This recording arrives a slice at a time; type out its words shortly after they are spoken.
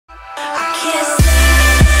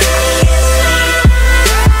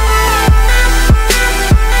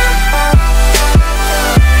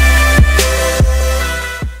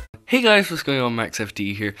Hey guys, what's going on?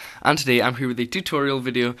 MaxFT here, and today I'm here with a tutorial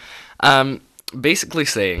video, basically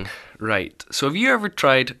saying, right, so have you ever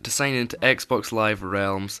tried to sign into Xbox Live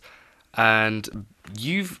Realms, and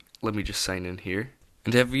let me just sign in here,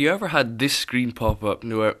 and have you ever had this screen pop up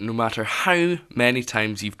no matter how many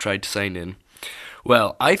times you've tried to sign in?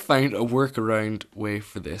 Well, I found a workaround way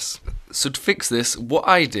for this. So to fix this, what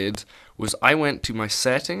I did was I went to my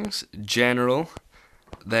settings, general,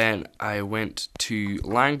 then I went to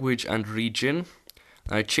language and region.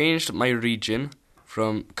 I changed my region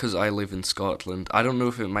from, because I live in Scotland. I don't know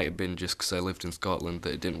if it might have been just because I lived in Scotland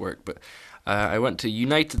that it didn't work, but I went to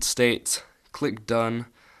United States, click done,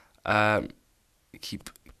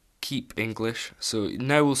 keep English. So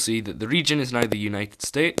now we'll see that the region is now the United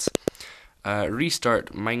States.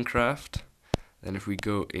 Restart Minecraft. Then if we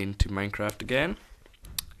go into Minecraft again,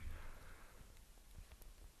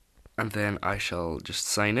 and then I shall just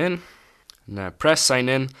sign in. Now press sign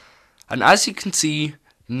in, and as you can see,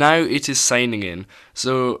 now it is signing in.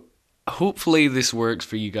 So hopefully this works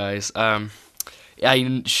for you guys.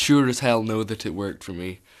 I sure as hell know that it worked for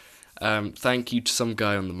me. Thank you to some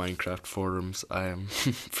guy on the Minecraft forums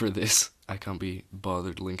for this. I can't be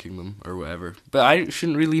bothered linking them or whatever, but I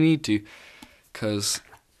shouldn't really need to, because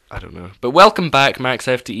I don't know. But welcome back,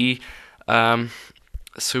 MaxFTE.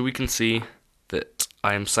 So we can see that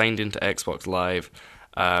I am signed into Xbox Live.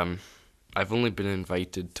 I've only been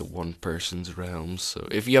invited to one person's realms, so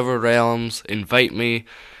if you have a realms, invite me,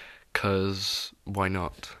 cause why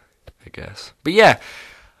not, I guess. But yeah,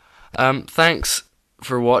 thanks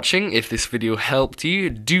for watching. If this video helped you,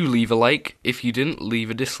 do leave a like. If you didn't, leave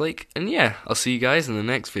a dislike. And yeah, I'll see you guys in the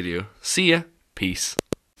next video. See ya. Peace.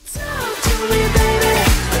 Talk to me, baby.